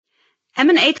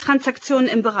M&A-Transaktionen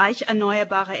im Bereich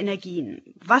erneuerbare Energien.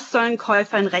 Was sollen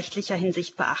Käufer in rechtlicher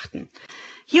Hinsicht beachten?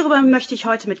 Hierüber möchte ich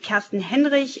heute mit Kerstin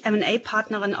Henrich,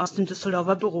 M&A-Partnerin aus dem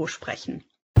Düsseldorfer Büro, sprechen.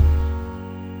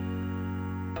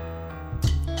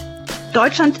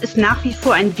 Deutschland ist nach wie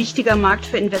vor ein wichtiger Markt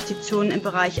für Investitionen im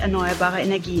Bereich erneuerbare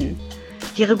Energien.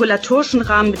 Die regulatorischen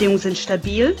Rahmenbedingungen sind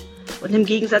stabil und im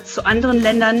Gegensatz zu anderen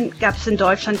Ländern gab es in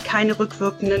Deutschland keine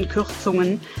rückwirkenden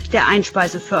Kürzungen der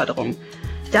Einspeiseförderung.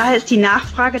 Daher ist die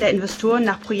Nachfrage der Investoren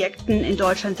nach Projekten in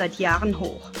Deutschland seit Jahren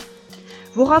hoch.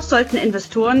 Worauf sollten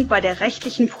Investoren bei der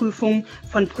rechtlichen Prüfung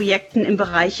von Projekten im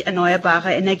Bereich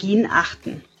erneuerbare Energien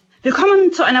achten?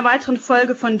 Willkommen zu einer weiteren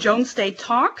Folge von Jones Day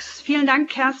Talks. Vielen Dank,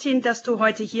 Kerstin, dass du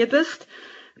heute hier bist.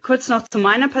 Kurz noch zu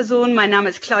meiner Person. Mein Name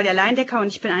ist Claudia Leindecker und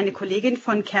ich bin eine Kollegin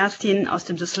von Kerstin aus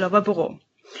dem Düsseldorfer Büro.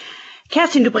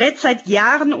 Kerstin, du berätst seit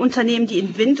Jahren Unternehmen, die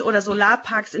in Wind- oder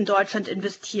Solarparks in Deutschland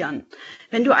investieren.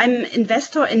 Wenn du einem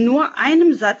Investor in nur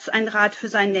einem Satz einen Rat für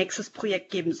sein nächstes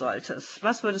Projekt geben solltest,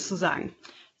 was würdest du sagen?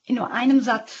 In nur einem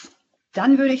Satz.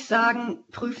 Dann würde ich sagen,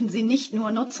 prüfen Sie nicht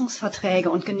nur Nutzungsverträge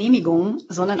und Genehmigungen,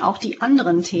 sondern auch die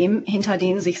anderen Themen, hinter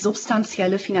denen sich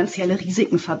substanzielle finanzielle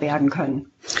Risiken verbergen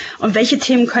können. Und welche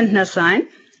Themen könnten das sein?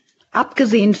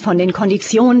 Abgesehen von den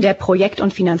Konditionen der Projekt-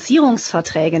 und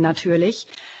Finanzierungsverträge natürlich,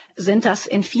 sind das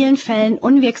in vielen Fällen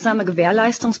unwirksame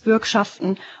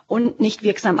Gewährleistungsbürgschaften und nicht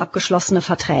wirksam abgeschlossene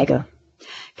Verträge.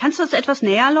 Kannst du das etwas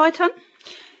näher erläutern?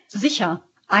 Sicher.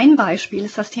 Ein Beispiel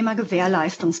ist das Thema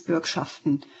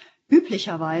Gewährleistungsbürgschaften.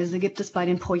 Üblicherweise gibt es bei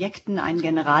den Projekten einen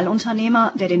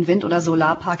Generalunternehmer, der den Wind- oder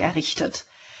Solarpark errichtet.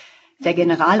 Der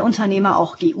Generalunternehmer,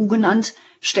 auch GU genannt,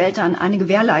 stellt dann eine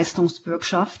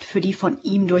Gewährleistungsbürgschaft für die von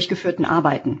ihm durchgeführten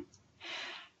Arbeiten.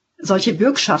 Solche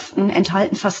Bürgschaften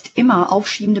enthalten fast immer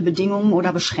aufschiebende Bedingungen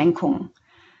oder Beschränkungen.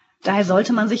 Daher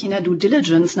sollte man sich in der Due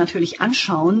Diligence natürlich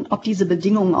anschauen, ob diese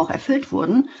Bedingungen auch erfüllt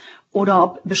wurden oder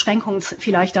ob Beschränkungen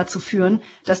vielleicht dazu führen,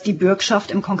 dass die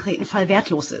Bürgschaft im konkreten Fall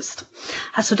wertlos ist.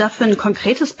 Hast du dafür ein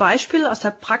konkretes Beispiel aus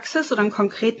der Praxis oder einen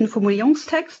konkreten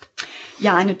Formulierungstext?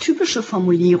 Ja, eine typische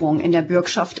Formulierung in der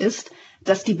Bürgschaft ist,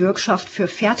 dass die Bürgschaft für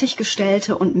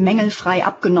fertiggestellte und mängelfrei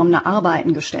abgenommene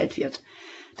Arbeiten gestellt wird.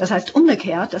 Das heißt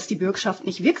umgekehrt, dass die Bürgschaft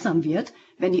nicht wirksam wird,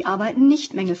 wenn die Arbeiten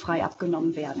nicht mängelfrei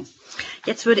abgenommen werden.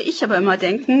 Jetzt würde ich aber immer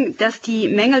denken, dass die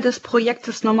Mängel des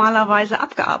Projektes normalerweise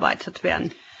abgearbeitet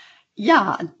werden.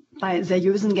 Ja, bei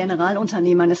seriösen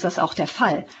Generalunternehmern ist das auch der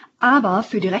Fall. Aber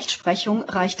für die Rechtsprechung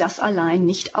reicht das allein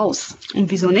nicht aus.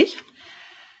 Und wieso nicht?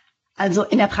 Also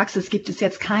in der Praxis gibt es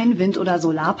jetzt keinen Wind- oder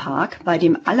Solarpark, bei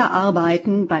dem alle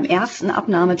Arbeiten beim ersten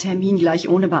Abnahmetermin gleich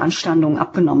ohne Beanstandung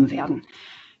abgenommen werden.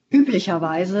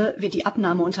 Üblicherweise wird die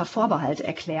Abnahme unter Vorbehalt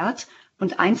erklärt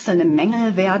und einzelne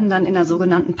Mängel werden dann in der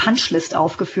sogenannten Punchlist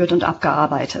aufgeführt und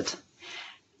abgearbeitet.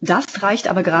 Das reicht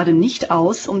aber gerade nicht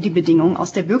aus, um die Bedingungen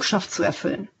aus der Bürgschaft zu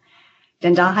erfüllen.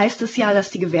 Denn da heißt es ja, dass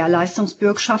die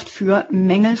Gewährleistungsbürgschaft für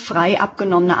mängelfrei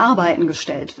abgenommene Arbeiten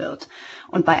gestellt wird.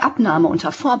 Und bei Abnahme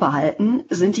unter Vorbehalten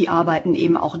sind die Arbeiten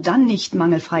eben auch dann nicht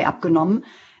mangelfrei abgenommen,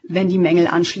 wenn die Mängel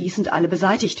anschließend alle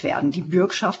beseitigt werden. Die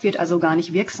Bürgschaft wird also gar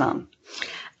nicht wirksam.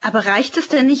 Aber reicht es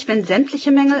denn nicht, wenn sämtliche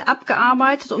Mängel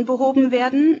abgearbeitet und behoben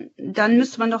werden? Dann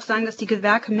müsste man doch sagen, dass die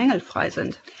Gewerke mängelfrei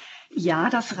sind. Ja,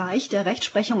 das reicht der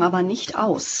Rechtsprechung aber nicht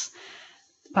aus.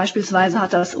 Beispielsweise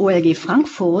hat das OLG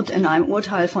Frankfurt in einem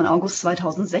Urteil von August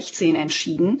 2016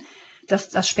 entschieden, dass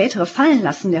das spätere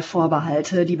Fallenlassen der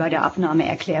Vorbehalte, die bei der Abnahme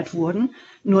erklärt wurden,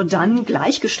 nur dann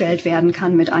gleichgestellt werden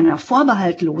kann mit einer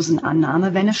vorbehaltlosen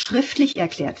Annahme, wenn es schriftlich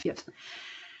erklärt wird.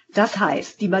 Das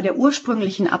heißt, die bei der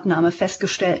ursprünglichen Abnahme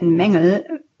festgestellten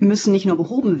Mängel müssen nicht nur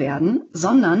behoben werden,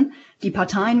 sondern die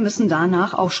Parteien müssen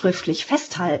danach auch schriftlich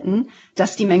festhalten,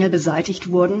 dass die Mängel beseitigt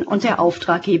wurden und der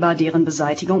Auftraggeber deren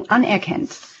Beseitigung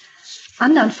anerkennt.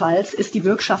 Andernfalls ist die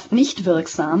Bürgschaft nicht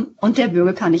wirksam und der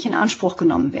Bürger kann nicht in Anspruch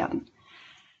genommen werden.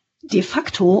 De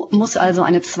facto muss also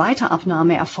eine zweite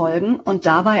Abnahme erfolgen und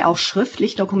dabei auch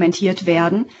schriftlich dokumentiert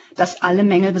werden, dass alle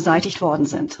Mängel beseitigt worden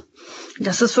sind.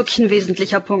 Das ist wirklich ein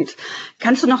wesentlicher Punkt.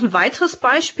 Kannst du noch ein weiteres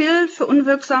Beispiel für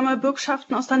unwirksame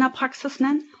Bürgschaften aus deiner Praxis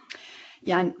nennen?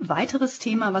 Ja, ein weiteres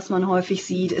Thema, was man häufig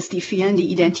sieht, ist die fehlende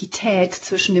Identität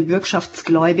zwischen dem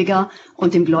Bürgschaftsgläubiger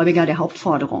und dem Gläubiger der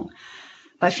Hauptforderung.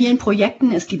 Bei vielen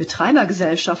Projekten ist die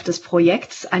Betreibergesellschaft des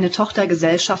Projekts eine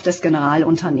Tochtergesellschaft des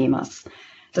Generalunternehmers.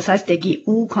 Das heißt, der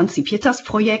GU konzipiert das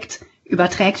Projekt,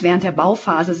 überträgt während der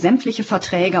Bauphase sämtliche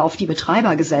Verträge auf die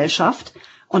Betreibergesellschaft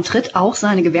und tritt auch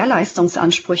seine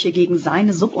Gewährleistungsansprüche gegen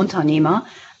seine Subunternehmer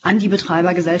an die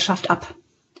Betreibergesellschaft ab.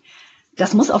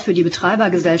 Das muss auch für die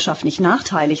Betreibergesellschaft nicht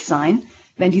nachteilig sein,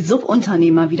 wenn die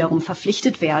Subunternehmer wiederum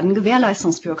verpflichtet werden,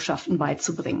 Gewährleistungsbürgschaften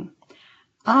beizubringen.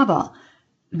 Aber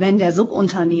wenn der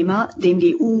Subunternehmer dem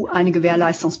GU eine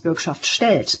Gewährleistungsbürgschaft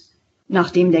stellt,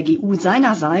 nachdem der GU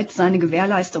seinerseits seine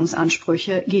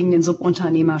Gewährleistungsansprüche gegen den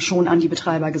Subunternehmer schon an die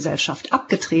Betreibergesellschaft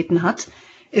abgetreten hat,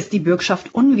 ist die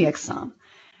Bürgschaft unwirksam.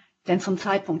 Denn zum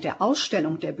Zeitpunkt der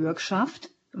Ausstellung der Bürgschaft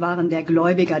waren der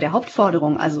Gläubiger der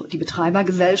Hauptforderung, also die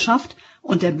Betreibergesellschaft,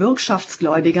 und der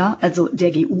Bürgschaftsgläubiger, also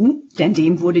der GU, denn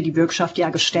dem wurde die Bürgschaft ja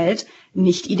gestellt,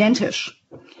 nicht identisch.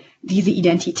 Diese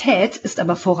Identität ist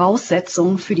aber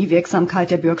Voraussetzung für die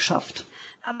Wirksamkeit der Bürgschaft.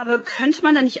 Aber könnte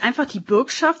man dann nicht einfach die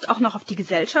Bürgschaft auch noch auf die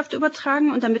Gesellschaft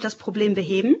übertragen und damit das Problem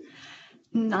beheben?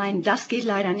 Nein, das geht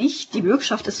leider nicht. Die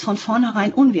Bürgschaft ist von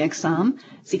vornherein unwirksam.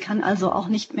 Sie kann also auch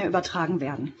nicht mehr übertragen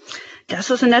werden. Das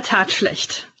ist in der Tat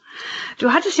schlecht.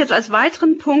 Du hattest jetzt als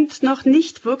weiteren Punkt noch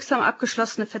nicht wirksam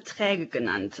abgeschlossene Verträge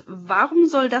genannt. Warum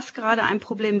soll das gerade ein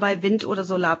Problem bei Wind- oder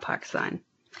Solarparks sein?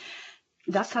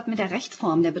 Das hat mit der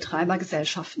Rechtsform der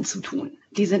Betreibergesellschaften zu tun.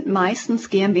 Die sind meistens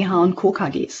GmbH und Co.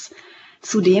 KGs.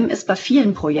 Zudem ist bei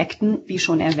vielen Projekten, wie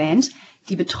schon erwähnt,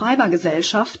 die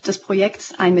Betreibergesellschaft des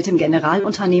Projekts ein mit dem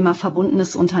Generalunternehmer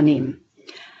verbundenes Unternehmen.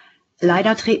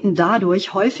 Leider treten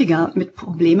dadurch häufiger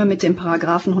Probleme mit dem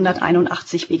Paragraphen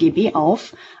 181 BGB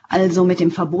auf, also mit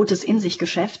dem Verbot des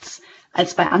In-sich-Geschäfts,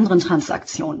 als bei anderen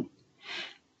Transaktionen.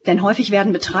 Denn häufig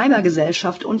werden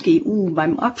Betreibergesellschaft und GU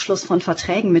beim Abschluss von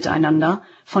Verträgen miteinander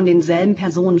von denselben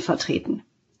Personen vertreten.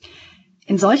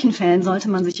 In solchen Fällen sollte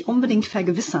man sich unbedingt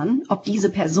vergewissern, ob diese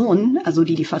Personen, also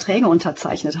die Verträge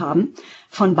unterzeichnet haben,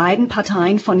 von beiden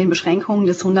Parteien von den Beschränkungen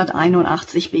des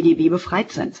 181 BGB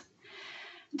befreit sind.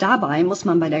 Dabei muss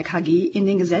man bei der KG in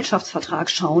den Gesellschaftsvertrag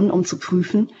schauen, um zu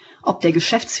prüfen, ob der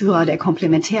Geschäftsführer der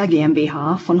Komplementär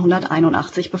GmbH von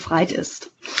 181 befreit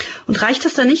ist. Und reicht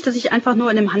es dann nicht, dass ich einfach nur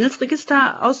in dem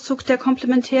Handelsregisterauszug der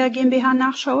Komplementär GmbH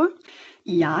nachschaue?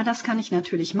 Ja, das kann ich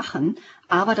natürlich machen,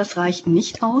 aber das reicht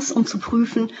nicht aus, um zu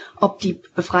prüfen, ob die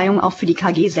Befreiung auch für die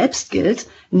KG selbst gilt,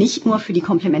 nicht nur für die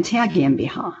Komplementär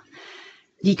GmbH.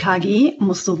 Die KG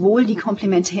muss sowohl die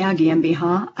Komplementär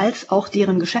GmbH als auch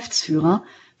deren Geschäftsführer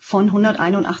von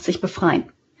 181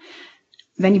 befreien.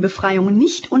 Wenn die Befreiung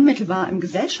nicht unmittelbar im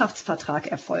Gesellschaftsvertrag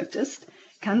erfolgt ist,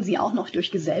 kann sie auch noch durch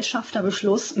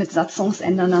Gesellschafterbeschluss mit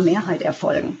satzungsändernder Mehrheit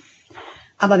erfolgen.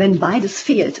 Aber wenn beides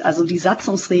fehlt, also die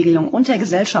Satzungsregelung und der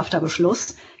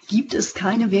Gesellschafterbeschluss, gibt es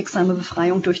keine wirksame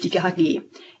Befreiung durch die KG,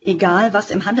 egal was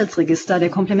im Handelsregister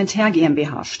der Komplementär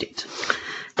GmbH steht.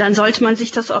 Dann sollte man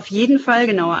sich das auf jeden Fall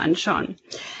genauer anschauen.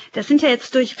 Das sind ja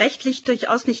jetzt rechtlich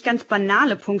durchaus nicht ganz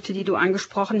banale Punkte, die du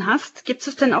angesprochen hast. Gibt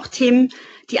es denn auch Themen,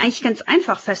 die eigentlich ganz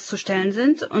einfach festzustellen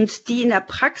sind und die in der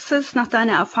Praxis nach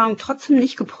deiner Erfahrung trotzdem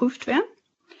nicht geprüft werden?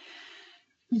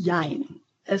 Jein.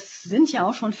 Es sind ja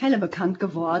auch schon Fälle bekannt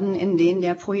geworden, in denen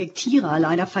der Projektierer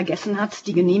leider vergessen hat,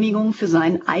 die Genehmigung für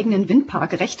seinen eigenen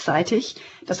Windpark rechtzeitig,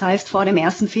 das heißt vor dem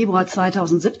 1. Februar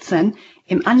 2017,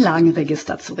 im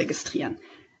Anlagenregister zu registrieren.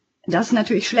 Das ist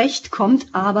natürlich schlecht, kommt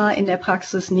aber in der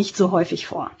Praxis nicht so häufig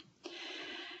vor.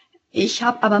 Ich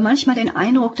habe aber manchmal den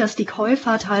Eindruck, dass die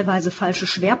Käufer teilweise falsche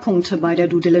Schwerpunkte bei der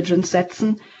Due Diligence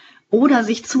setzen oder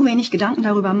sich zu wenig Gedanken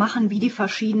darüber machen, wie die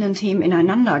verschiedenen Themen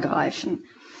ineinander greifen.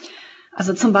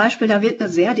 Also zum Beispiel, da wird eine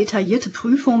sehr detaillierte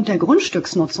Prüfung der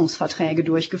Grundstücksnutzungsverträge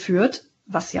durchgeführt,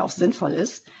 was ja auch sinnvoll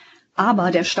ist,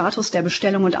 aber der Status der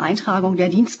Bestellung und Eintragung der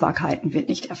Dienstbarkeiten wird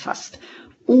nicht erfasst.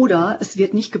 Oder es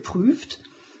wird nicht geprüft,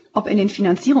 ob in den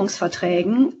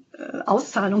Finanzierungsverträgen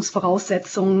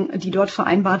Auszahlungsvoraussetzungen, die dort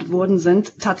vereinbart worden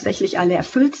sind, tatsächlich alle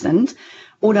erfüllt sind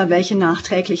oder welche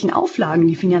nachträglichen Auflagen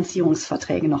die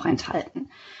Finanzierungsverträge noch enthalten.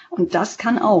 Und das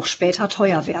kann auch später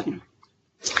teuer werden.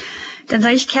 Dann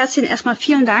sage ich Kerstin erstmal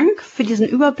vielen Dank für diesen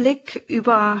Überblick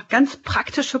über ganz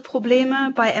praktische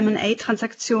Probleme bei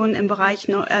M&A-Transaktionen im Bereich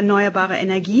erneuerbare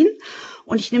Energien.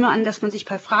 Und ich nehme an, dass man sich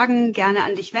bei Fragen gerne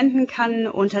an dich wenden kann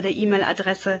unter der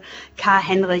E-Mail-Adresse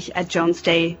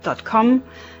khenrich@jonesday.com.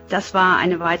 Das war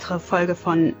eine weitere Folge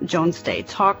von Jones Day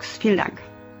Talks. Vielen Dank.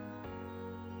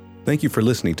 Thank you for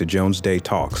listening to Jones Day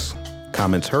Talks.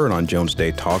 Comments heard on Jones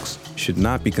Day Talks should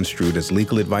not be construed as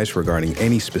legal advice regarding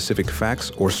any specific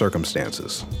facts or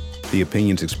circumstances. The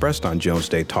opinions expressed on Jones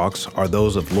Day Talks are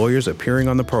those of lawyers appearing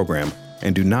on the program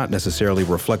and do not necessarily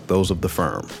reflect those of the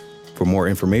firm. For more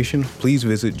information, please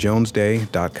visit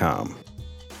jonesday.com.